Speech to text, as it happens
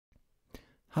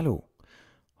Hallo,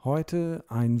 heute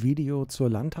ein Video zur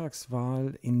Landtagswahl in ein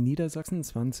Video zur Landtagswahl in Niedersachsen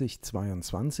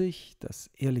 2022, das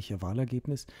ehrliche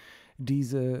Wahlergebnis.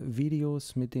 Diese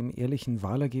Videos mit dem ehrlichen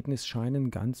Wahlergebnis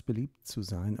scheinen ganz beliebt zu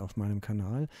sein auf meinem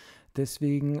Kanal.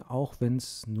 Deswegen, auch wenn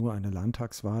es nur eine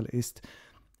Landtagswahl ist,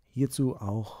 hierzu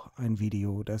auch ein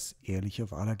Video, das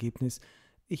ehrliche Wahlergebnis.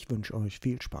 Ich wünsche euch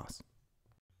viel Spaß.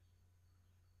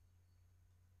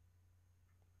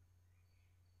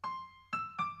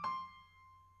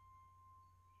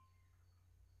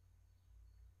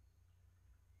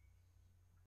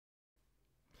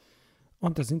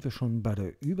 Und da sind wir schon bei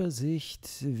der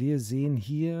Übersicht. Wir sehen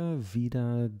hier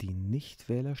wieder, die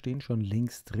Nichtwähler stehen schon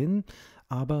links drin,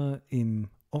 aber im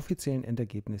offiziellen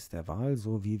Endergebnis der Wahl,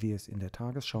 so wie wir es in der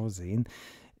Tagesschau sehen,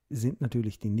 sind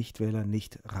natürlich die Nichtwähler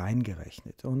nicht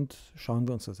reingerechnet. Und schauen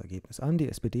wir uns das Ergebnis an. Die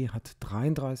SPD hat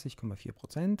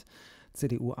 33,4%,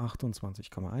 CDU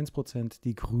 28,1%,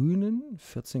 die Grünen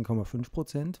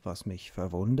 14,5%, was mich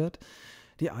verwundert.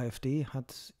 Die AfD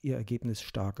hat ihr Ergebnis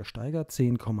stark gesteigert,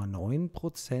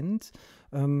 10,9%.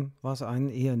 Was einen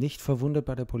eher nicht verwundert,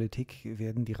 bei der Politik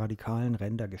werden die radikalen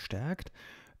Ränder gestärkt.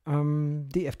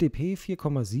 Die FDP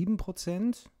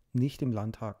 4,7%, nicht im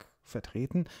Landtag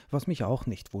vertreten, was mich auch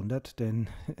nicht wundert, denn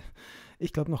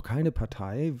ich glaube, noch keine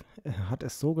Partei hat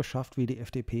es so geschafft wie die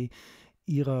FDP,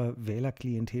 ihrer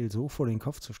Wählerklientel so vor den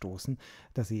Kopf zu stoßen,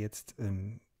 dass sie jetzt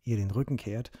ihr den Rücken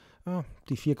kehrt.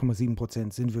 Die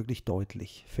 4,7% sind wirklich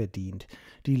deutlich verdient.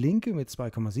 Die Linke mit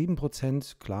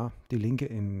 2,7%, klar, die Linke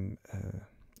im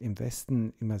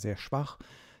Westen immer sehr schwach.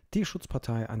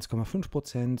 Tierschutzpartei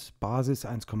 1,5%, Basis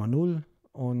 1,0%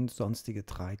 und sonstige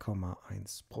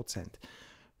 3,1%.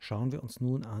 Schauen wir uns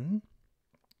nun an,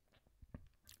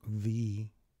 wie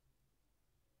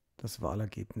das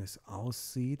Wahlergebnis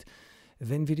aussieht,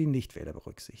 wenn wir die Nichtwähler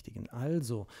berücksichtigen.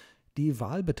 Also, die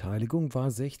Wahlbeteiligung war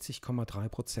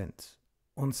 60,3%.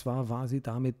 Und zwar war sie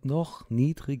damit noch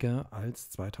niedriger als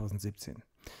 2017.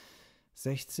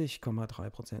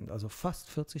 60,3%, also fast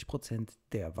 40%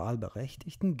 der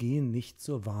Wahlberechtigten gehen nicht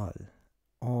zur Wahl.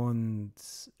 Und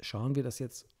schauen wir das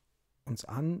jetzt uns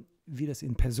an, wie das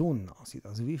in Personen aussieht.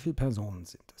 Also wie viele Personen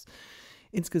sind das?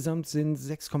 Insgesamt sind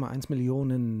 6,1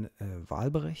 Millionen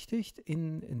wahlberechtigt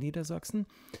in Niedersachsen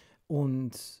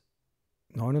und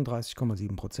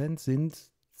 39,7%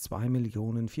 sind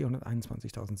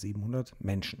 2.421.700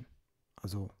 Menschen.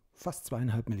 Also fast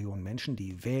 2,5 Millionen Menschen,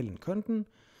 die wählen könnten,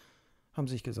 haben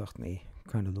sich gesagt, nee,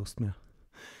 keine Lust mehr.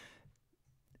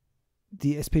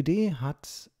 Die SPD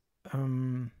hat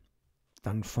dann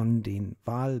von den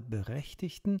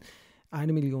Wahlberechtigten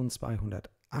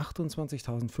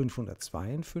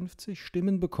 1.228.552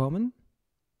 Stimmen bekommen.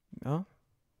 Ja,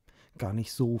 gar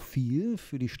nicht so viel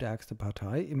für die stärkste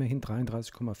Partei, immerhin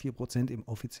 33,4% im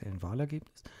offiziellen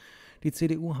Wahlergebnis. Die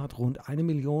CDU hat rund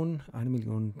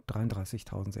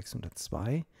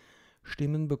 1.033.602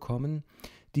 Stimmen bekommen.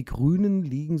 Die Grünen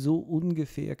liegen so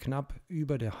ungefähr knapp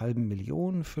über der halben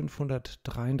Million,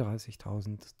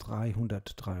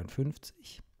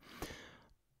 533.353.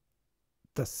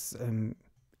 Das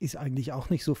ist eigentlich auch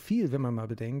nicht so viel, wenn man mal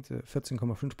bedenkt,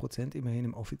 14,5% immerhin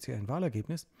im offiziellen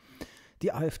Wahlergebnis.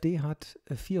 Die AfD hat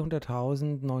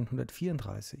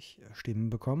 400.934 Stimmen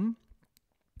bekommen.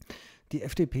 Die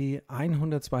FDP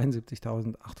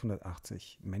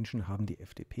 172.880 Menschen haben die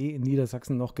FDP in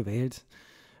Niedersachsen noch gewählt.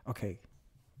 Okay,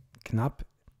 knapp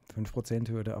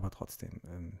 5%-Hürde, aber trotzdem.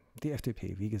 Die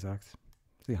FDP, wie gesagt,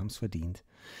 sie haben es verdient.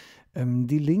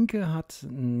 Die Linke hat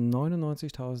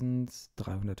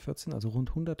 99.314, also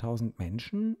rund 100.000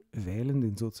 Menschen wählen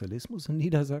den Sozialismus in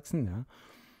Niedersachsen. Ja.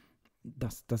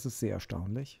 Das ist sehr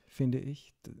erstaunlich, finde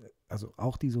ich. Also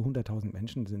auch diese 100.000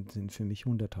 Menschen sind für mich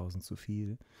 100.000 zu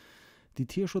viel. Die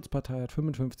Tierschutzpartei hat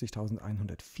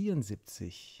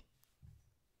 55.174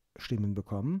 Stimmen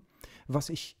bekommen, was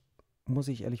ich, muss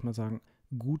ich ehrlich mal sagen,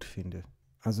 gut finde.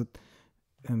 Also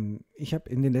ich habe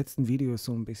in den letzten Videos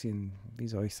so ein bisschen, wie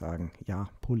soll ich sagen, ja,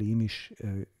 polemisch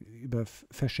über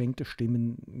verschenkte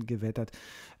Stimmen gewettert.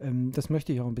 Das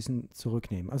möchte ich auch ein bisschen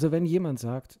zurücknehmen. Also wenn jemand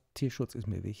sagt, Tierschutz ist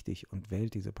mir wichtig und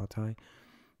wählt diese Partei,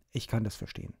 ich kann das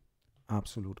verstehen.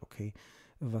 Absolut okay.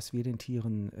 Was wir den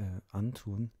Tieren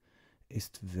antun,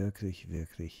 ist wirklich,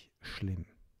 wirklich schlimm.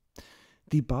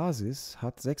 Die Basis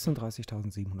hat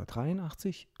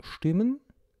 36.783 Stimmen.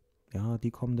 Ja,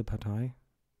 die kommende Partei.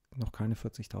 Noch keine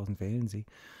 40.000 wählen sie.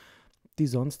 Die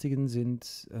sonstigen sind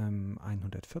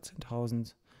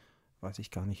 114.000. Weiß ich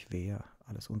gar nicht, wer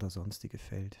alles unter sonstige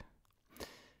fällt.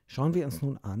 Schauen wir uns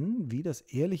nun an, wie das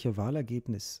ehrliche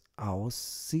Wahlergebnis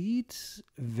aussieht,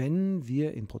 wenn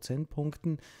wir in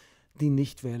Prozentpunkten die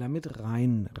Nichtwähler mit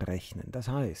reinrechnen. Das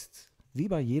heißt, wie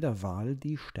bei jeder Wahl,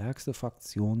 die stärkste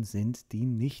Fraktion sind die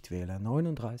Nichtwähler.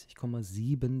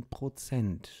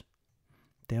 39,7%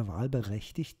 der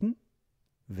Wahlberechtigten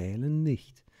wählen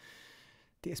nicht.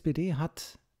 Die SPD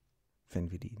hat,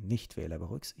 wenn wir die Nichtwähler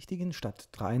berücksichtigen, statt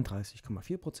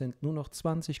 33,4% nur noch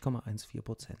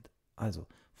 20,14%. Also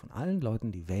von allen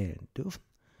Leuten, die wählen dürfen,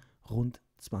 rund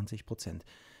 20%.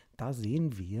 Da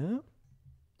sehen wir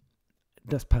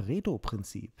das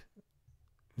Pareto-Prinzip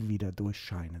wieder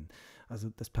durchscheinen. Also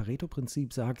das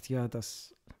Pareto-Prinzip sagt ja,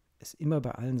 dass es immer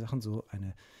bei allen Sachen so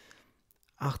eine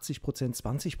 80%,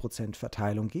 20%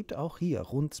 Verteilung gibt. Auch hier,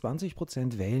 rund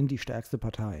 20% wählen die stärkste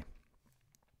Partei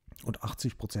und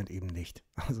 80% eben nicht.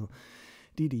 Also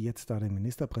die jetzt da den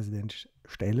Ministerpräsident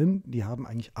stellen, die haben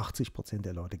eigentlich 80%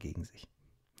 der Leute gegen sich.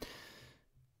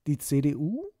 Die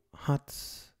CDU hat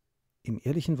im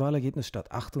ehrlichen Wahlergebnis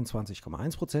statt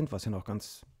 28,1%, was ja noch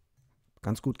ganz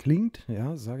gut klingt,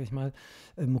 ja, sage ich mal,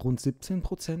 rund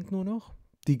 17% nur noch.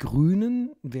 Die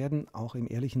Grünen werden auch im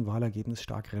ehrlichen Wahlergebnis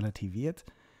stark relativiert.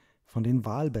 Von den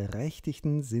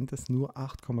Wahlberechtigten sind es nur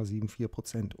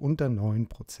 8,74%, unter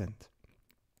 9%.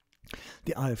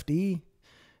 Die AfD,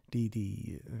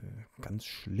 die ganz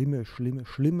schlimme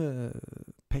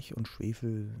Pech- und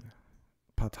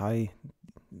Schwefelpartei,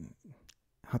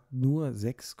 hat nur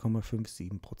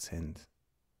 6,57%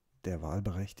 der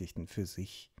Wahlberechtigten für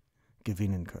sich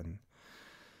gewinnen können.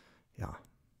 Ja,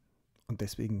 und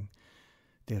deswegen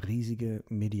der riesige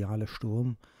mediale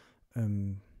Sturm.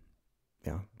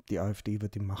 Die AfD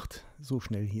wird die Macht so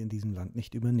schnell hier in diesem Land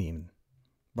nicht übernehmen.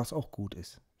 Was auch gut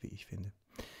ist, wie ich finde.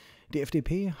 Die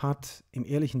FDP hat im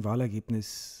ehrlichen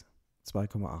Wahlergebnis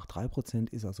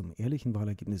 2,83%, ist also im ehrlichen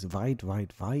Wahlergebnis weit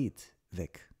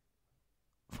weg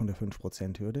von der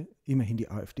 5%-Hürde. Immerhin die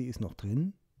AfD ist noch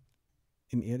drin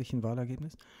im ehrlichen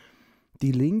Wahlergebnis.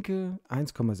 Die Linke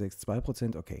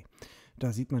 1,62%, okay.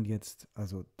 Da sieht man jetzt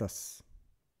also, dass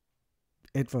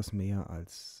etwas mehr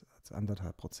als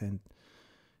 1,5%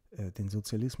 den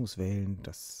Sozialismus wählen.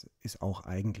 Das ist auch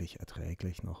eigentlich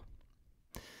erträglich noch.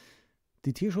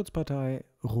 Die Tierschutzpartei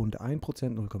rund 1%,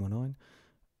 0,9%.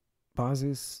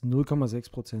 Basis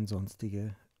 0,6%,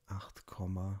 sonstige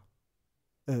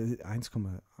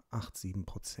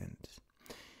 1,87%.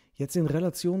 Jetzt in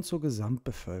Relation zur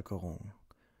Gesamtbevölkerung.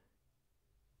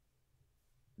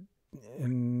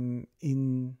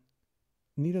 In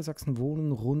Niedersachsen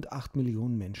wohnen rund 8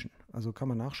 Millionen Menschen. Also kann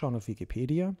man nachschauen auf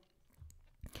Wikipedia.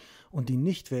 Und die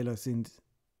Nichtwähler sind,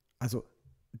 also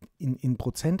in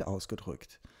Prozent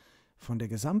ausgedrückt, von der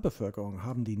Gesamtbevölkerung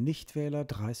haben die Nichtwähler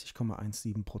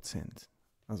 30,17%.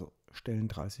 Also stellen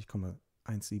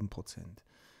 30,17%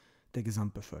 der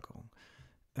Gesamtbevölkerung.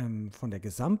 Von der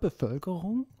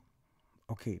Gesamtbevölkerung,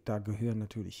 okay, da gehören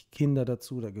natürlich Kinder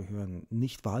dazu, da gehören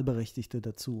Nicht-Wahlberechtigte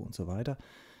dazu und so weiter.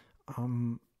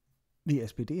 Die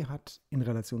SPD hat in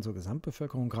Relation zur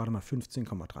Gesamtbevölkerung gerade mal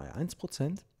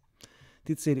 15,31%,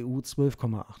 die CDU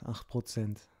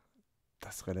 12,88%.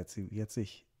 Das relativiert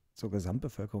sich zur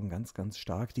Gesamtbevölkerung ganz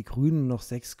stark. Die Grünen noch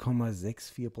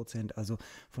 6,64%, also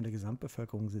von der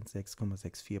Gesamtbevölkerung sind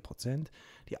 6,64%.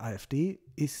 Die AfD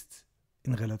ist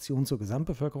in Relation zur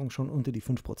Gesamtbevölkerung schon unter die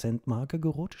 5%-Marke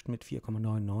gerutscht mit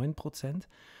 4,99%.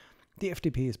 Die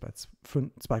FDP ist bei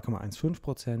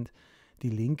 2,15%, die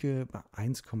Linke bei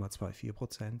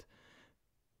 1,24%,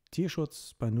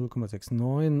 Tierschutz bei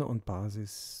 0,69% und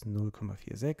Basis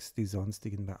 0,46%, die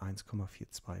sonstigen bei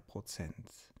 1,42%.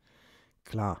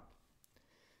 Klar,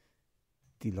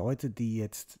 die Leute, die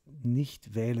jetzt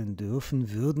nicht wählen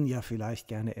dürfen, würden ja vielleicht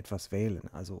gerne etwas wählen.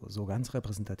 Also so ganz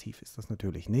repräsentativ ist das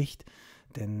natürlich nicht,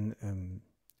 denn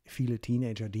viele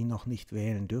Teenager, die noch nicht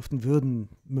wählen dürften, würden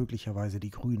möglicherweise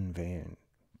die Grünen wählen,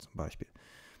 zum Beispiel.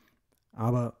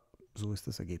 Aber so ist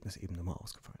das Ergebnis eben nochmal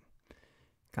ausgefallen.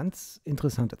 Ganz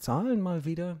interessante Zahlen mal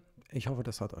wieder. Ich hoffe,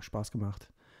 das hat euch Spaß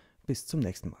gemacht. Bis zum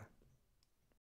nächsten Mal.